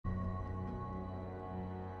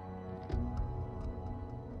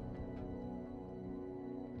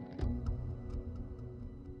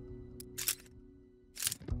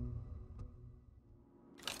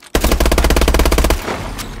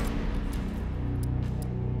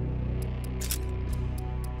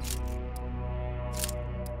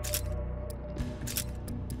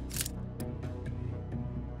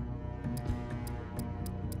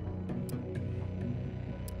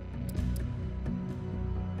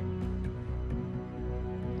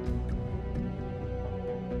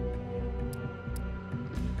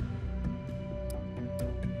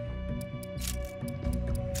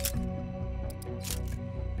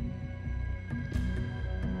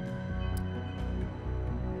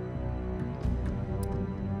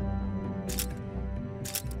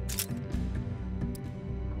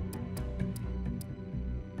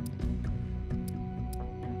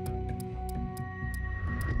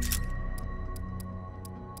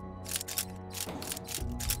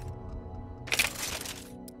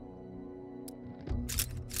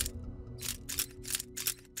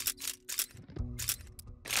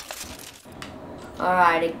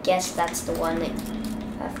Alright, I guess that's the one that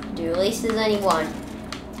I have to do. At least there's only one.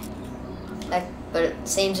 Like, but it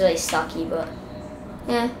seems really sucky, but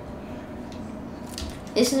yeah.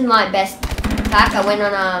 This is my best pack. I went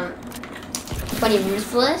on 20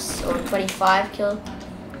 ruthless or 25 kill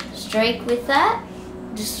streak with that.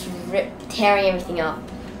 Just tearing everything up.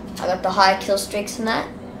 I got the higher kill streaks from that.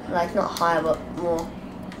 Like, not higher, but more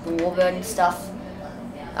Warbird and stuff.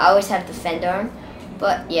 I always have Defender on.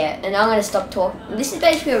 But yeah, and I'm gonna stop talking. This is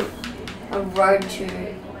basically a road to,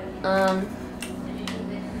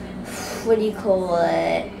 what do you call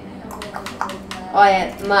it? Oh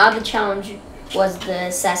yeah, my other challenge was the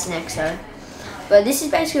Assassin Exo. But this is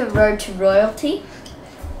basically a road to royalty.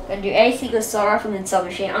 I'm gonna do AC Glisara from the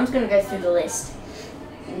submachine. I'm just gonna go through the list.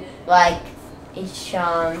 Like each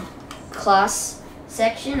class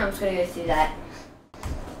section, I'm just gonna go through that.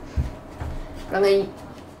 I'm gonna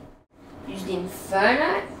use the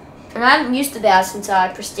Inferno. And I haven't used the bow since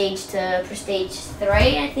I prestiged to Prestige 3,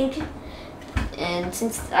 I think. And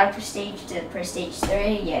since I prestiged to Prestige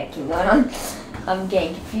 3, yeah, keep going on. I'm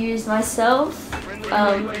getting confused myself.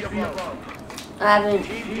 I haven't.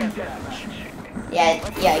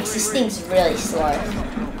 Yeah, this thing's really slow.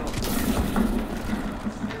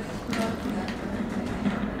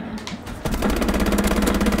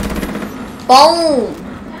 Boom!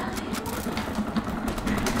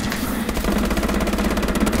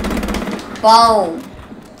 Boom!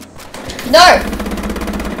 No!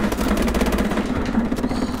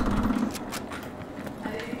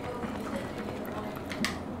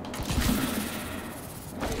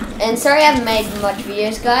 And sorry I haven't made much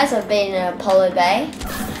videos, guys. I've been in Apollo Bay,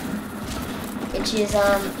 which is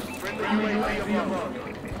well,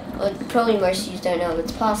 probably most of you don't know, but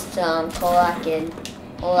it's past Colac and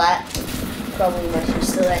all that. Probably most of you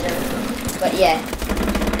still don't know, but yeah.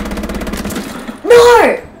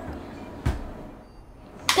 No!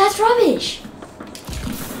 That's rubbish.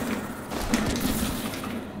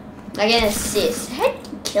 I get an assist. How did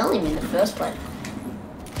you kill him in the first place?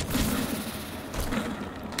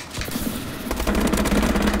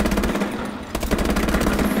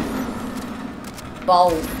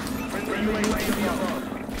 Boom.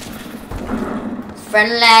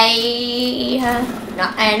 Friendly,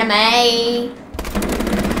 not enemy.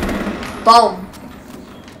 Boom.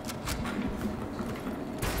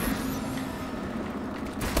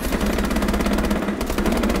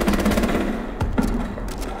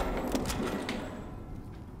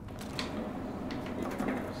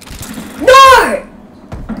 No!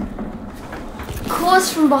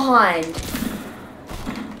 Course from behind.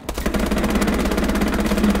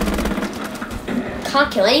 Can't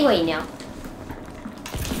kill anybody now.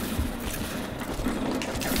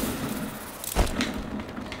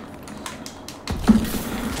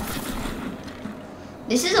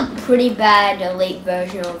 This is a pretty bad elite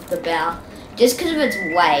version of the bow, just because of its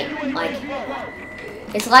weight. Like,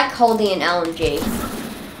 it's like holding an LMG.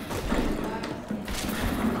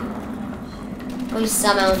 At least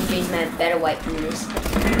some LMGs may have better weight than this.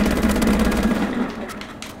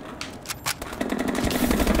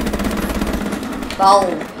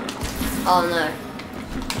 Boom. Oh no.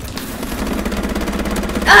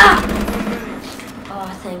 Ah! Oh,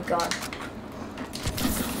 thank God.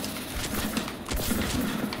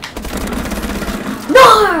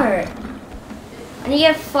 No! And you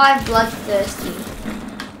get 5 bloodthirsty.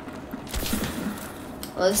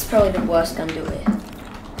 Well, this is probably the worst gun to do it.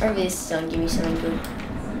 Hopefully this is gonna give me something good.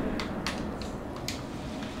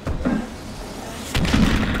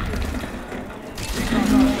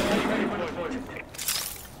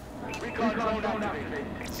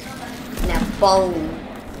 Now, boom.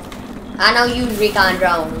 I know you recon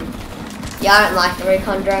drone. Yeah, I don't like the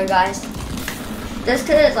recon drone, guys. Just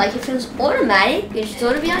because it's like, if it was automatic, it'd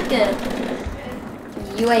sort of be like a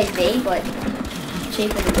UAV, but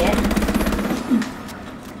cheaper to get.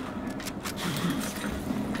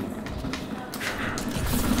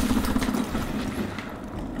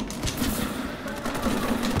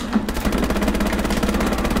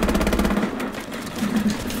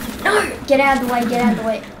 No! Get out of the way, get out of the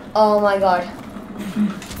way. Oh my God.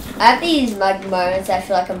 I have these moments I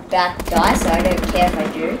feel like I'm about to die, so I don't care if I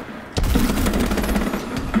do.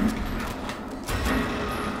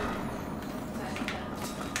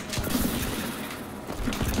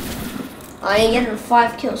 I ain't getting a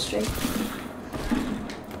 5 kill streak.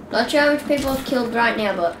 Not sure how much people have killed right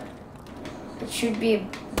now, but it should be a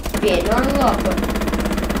bit, not a lot, but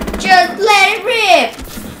just let it rip!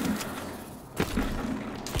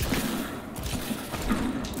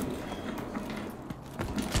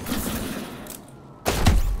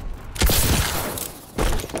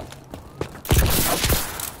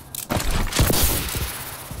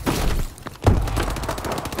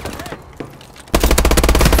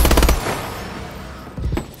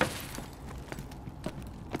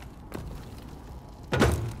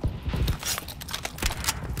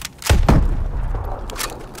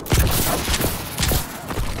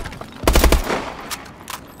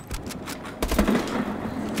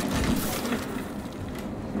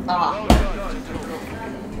 Ah,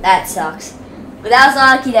 that sucks. But that was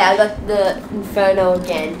lucky that I got the Inferno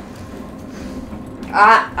again.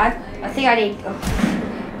 I think I need. Oh,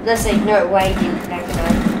 let's say no way, dude. That can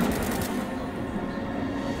I?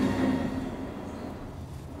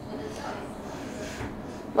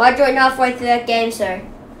 Well, I joined halfway through that game, so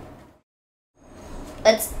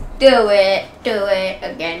let's do it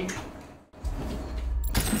again.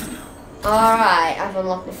 Alright, I've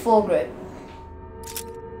unlocked the foregrip.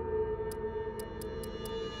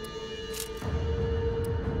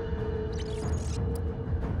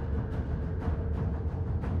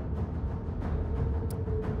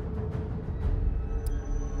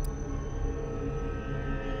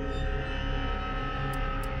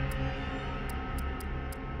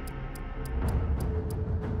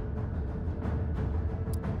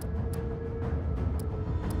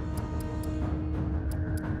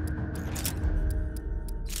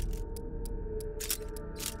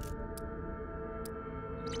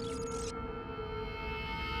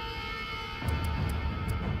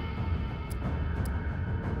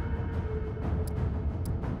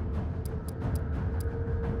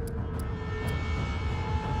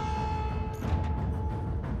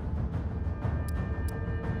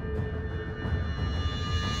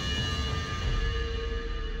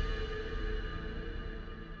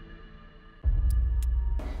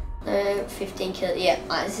 No, 15 kills. Yeah,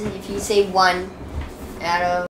 this is if you see 1 out of